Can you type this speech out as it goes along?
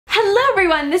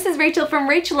everyone, this is Rachel from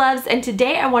Rachhloves, and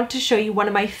today I want to show you one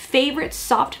of my favorite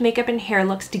soft makeup and hair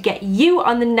looks to get you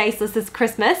on the nice list this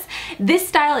Christmas. This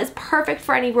style is perfect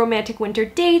for any romantic winter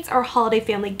dates or holiday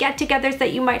family get-togethers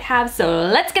that you might have, so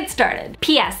let's get started.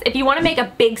 P.S. If you want to make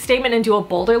a big statement and do a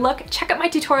bolder look, check out my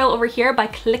tutorial over here by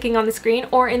clicking on the screen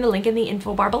or in the link in the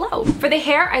info bar below. For the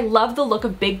hair, I love the look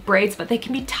of big braids, but they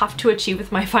can be tough to achieve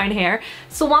with my fine hair.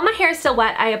 So while my hair is still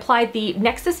wet, I applied the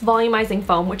Nexxus Volumizing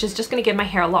foam, which is just going to give my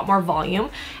hair a lot more volume,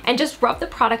 and just rub the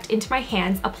product into my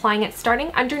hands, applying it starting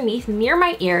underneath near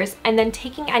my ears and then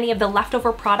taking any of the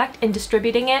leftover product and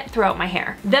distributing it throughout my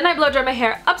hair. Then I blow dry my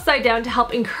hair upside down to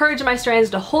help encourage my strands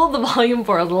to hold the volume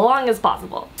for as long as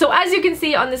possible. So as you can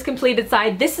see on this completed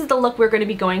side, this is the look we're going to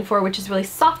be going for, which is really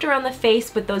soft around the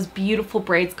face with those beautiful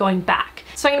braids going back.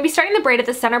 So I'm going to be starting the braid at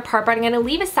the center part, but I'm going to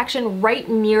leave a section right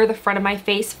near the front of my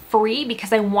face free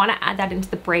because I want to add that into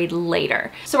the braid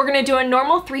later. So we're going to do a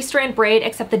normal 3-strand braid,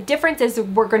 except the difference is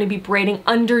we're going to be braiding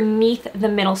underneath the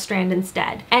middle strand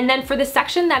instead. And then for the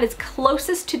section that is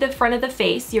closest to the front of the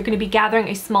face, you're going to be gathering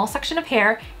a small section of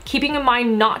hair, keeping in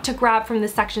mind not to grab from the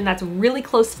section that's really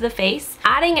close to the face,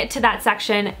 adding it to that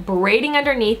section, braiding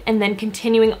underneath, and then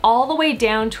continuing all the way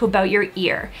down to about your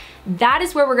ear. That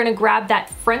is where we're going to grab that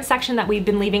front section that we've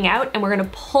been leaving out, and we're going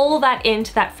to pull that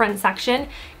into that front section,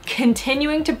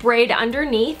 continuing to braid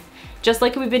underneath just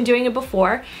like we've been doing it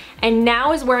before. And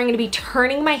now is where I'm going to be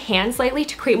turning my hand slightly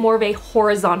to create more of a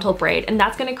horizontal braid, and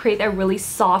that's going to create a really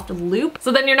soft loop,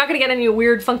 so then you're not going to get any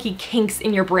weird funky kinks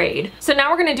in your braid. So now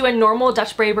we're going to do a normal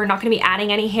Dutch braid. We're not going to be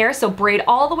adding any hair, so braid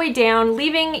all the way down,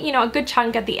 leaving, you know, a good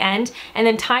chunk at the end, and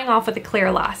then tying off with a clear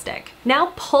elastic.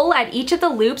 Now pull at each of the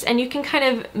loops, and you can kind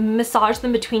of massage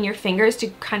them between your fingers to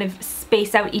kind of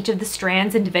space out each of the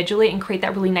strands individually and create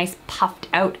that really nice puffed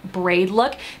out braid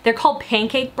look. They're called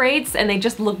pancake braids, and they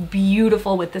just look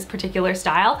beautiful with this particular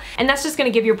style, and that's just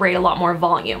going to give your braid a lot more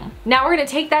volume. Now we're going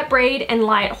to take that braid and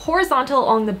lie it horizontal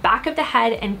along the back of the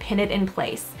head and pin it in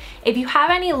place. If you have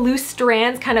any loose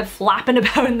strands kind of flapping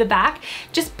about in the back,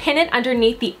 just pin it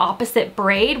underneath the opposite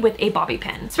braid with a bobby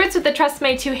pin. Spritz with the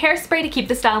TRESemmé 2 hairspray to keep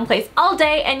the style in place all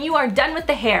day, and you are done with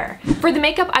the hair. For the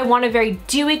makeup, I want a very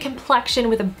dewy complexion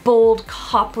with a bold,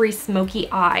 coppery,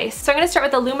 smoky eye. So I'm going to start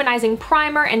with the Volumizing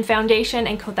primer and foundation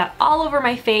and coat that all over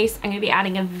my face. I'm going to be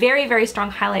adding a very, very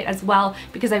strong highlight as well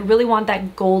because I really want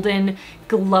that golden,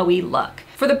 glowy look.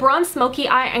 For the bronze smoky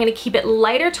eye, I'm going to keep it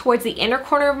lighter towards the inner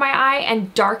corner of my eye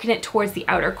and darken it towards the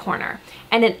outer corner.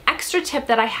 And an extra tip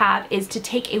that I have is to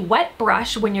take a wet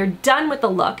brush when you're done with the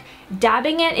look,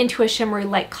 dabbing it into a shimmery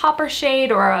light copper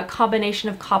shade or a combination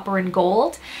of copper and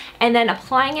gold, and then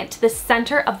applying it to the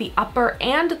center of the upper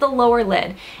and the lower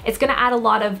lid. It's going to add a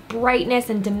lot of brightness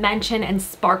and dimension and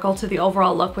sparkle to the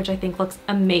overall look, which I think looks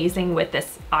amazing with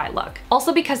this eye look.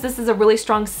 Also, because this is a really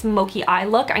strong smoky eye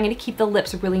look, I'm going to keep the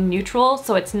lips really neutral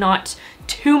so it's not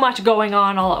too much going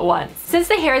on all at once. Since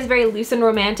the hair is very loose and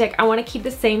romantic, I want to keep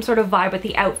the same sort of vibe with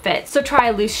the outfit. So try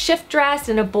a loose shift dress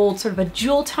in a bold sort of a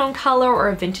jewel tone color or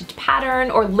a vintage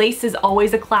pattern, or lace is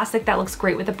always a classic that looks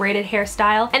great with a braided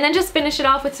hairstyle. And then just finish it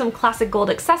off with some classic gold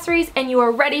accessories and you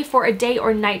are ready for a day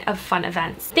or night of fun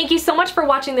events. Thank you so much for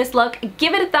watching this look.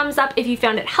 Give it a thumbs up if you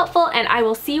found it helpful, and I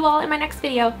will see you all in my next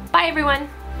video. Bye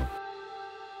everyone!